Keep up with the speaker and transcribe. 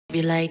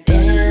Be like,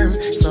 damn,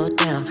 slow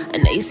down. I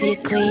know you see a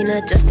queen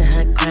adjusting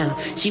her crown.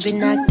 She been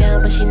knocked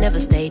down, but she never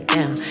stayed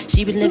down.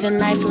 She been living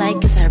life like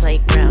it's her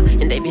playground.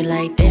 And they be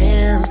like,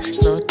 damn,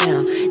 slow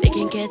down. They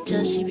can catch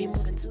us, she be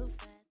moving too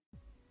fast.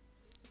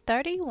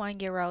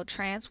 31-year-old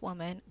trans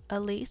woman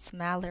Elise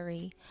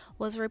Malary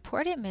was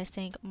reported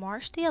missing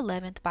March the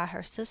 11th by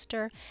her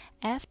sister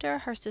after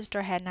her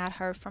sister had not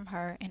heard from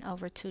her in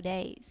over 2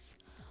 days.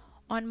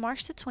 On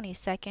March the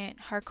 22nd,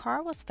 her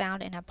car was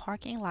found in a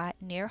parking lot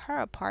near her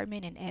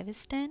apartment in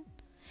Evanston.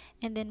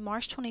 And then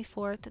March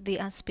 24th, the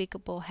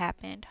unspeakable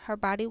happened. Her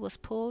body was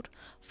pulled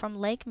from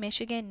Lake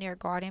Michigan near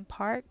Garden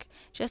Park,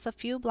 just a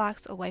few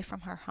blocks away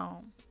from her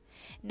home.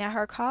 Now,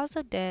 her cause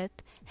of death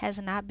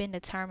has not been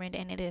determined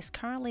and it is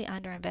currently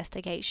under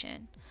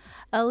investigation.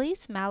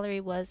 Elis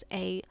Malary was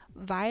a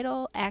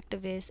vital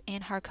activist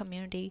in her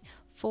community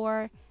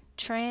for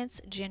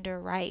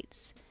transgender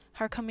rights.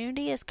 Her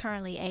community is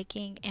currently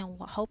aching and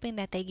hoping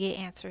that they get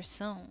answers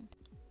soon.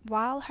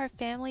 While her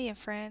family and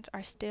friends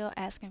are still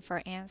asking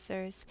for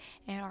answers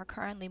and are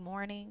currently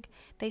mourning,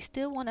 they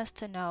still want us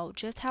to know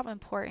just how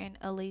important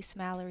Elise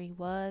Malary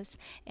was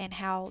and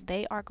how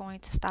they are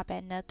going to stop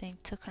at nothing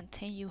to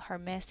continue her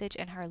message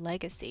and her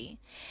legacy.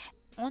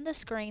 On the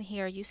screen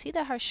here, you see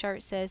that her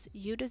shirt says,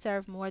 "You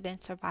deserve more than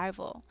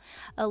survival."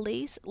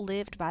 Elise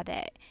lived by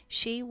that.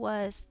 She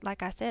was,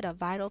 like I said, a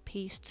vital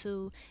piece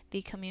to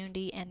the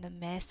community and the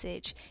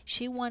message.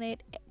 She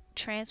wanted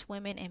trans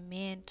women and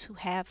men to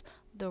have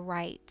the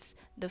rights,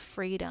 the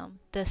freedom,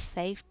 the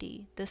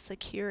safety, the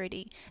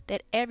security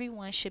that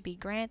everyone should be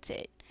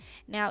granted.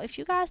 Now, if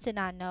you guys did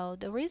not know,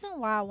 the reason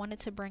why I wanted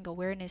to bring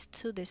awareness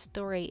to this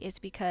story is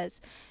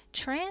because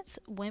trans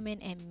women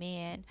and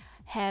men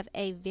have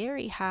a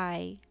very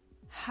high,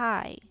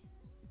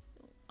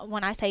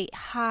 when I say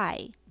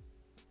high,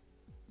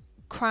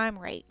 crime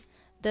rate.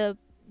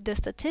 The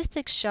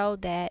statistics show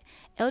that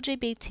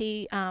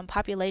LGBT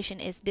population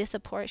is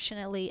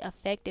disproportionately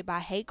affected by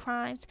hate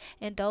crimes,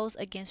 and those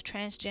against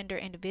transgender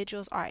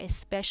individuals are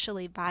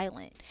especially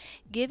violent.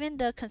 Given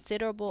the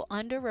considerable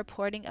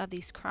underreporting of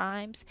these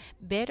crimes,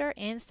 better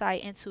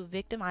insight into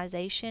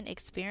victimization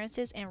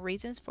experiences and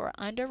reasons for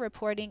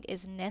underreporting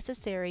is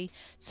necessary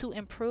to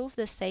improve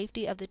the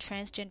safety of the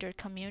transgender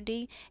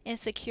community and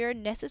secure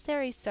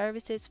necessary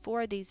services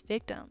for these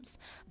victims.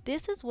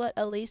 This is what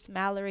Elise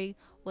Malary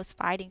was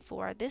fighting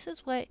for. This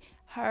is what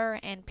her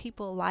and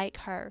people like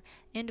her,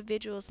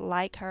 individuals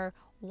like her,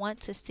 want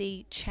to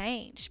see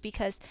change,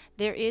 because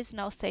there is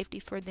no safety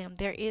for them.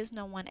 There is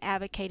no one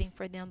advocating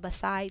for them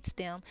besides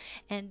them.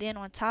 And then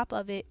on top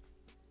of it,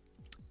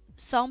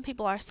 some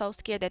people are so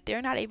scared that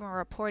they're not even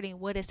reporting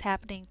what is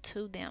happening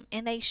to them,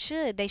 and they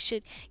should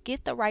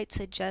get the right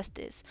to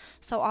justice.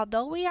 So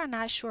although we are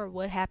not sure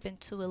what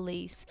happened to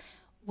Elise,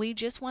 we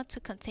just want to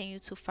continue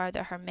to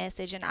further her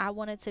message, and I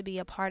wanted to be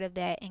a part of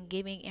that and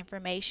giving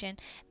information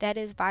that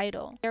is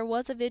vital. There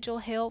was a vigil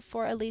held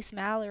for Elise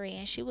Malary,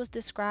 and she was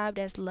described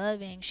as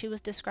loving. She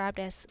was described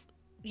as,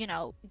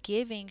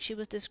 giving. She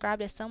was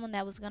described as someone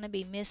that was going to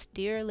be missed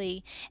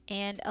dearly,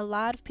 and a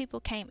lot of people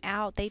came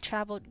out. They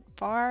traveled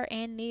far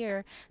and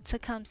near to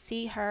come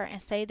see her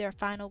and say their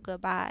final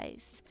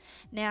goodbyes.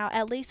 Now,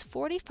 at least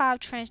 45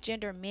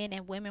 transgender men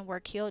and women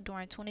were killed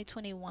during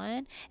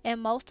 2021,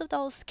 and most of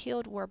those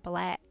killed were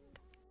black.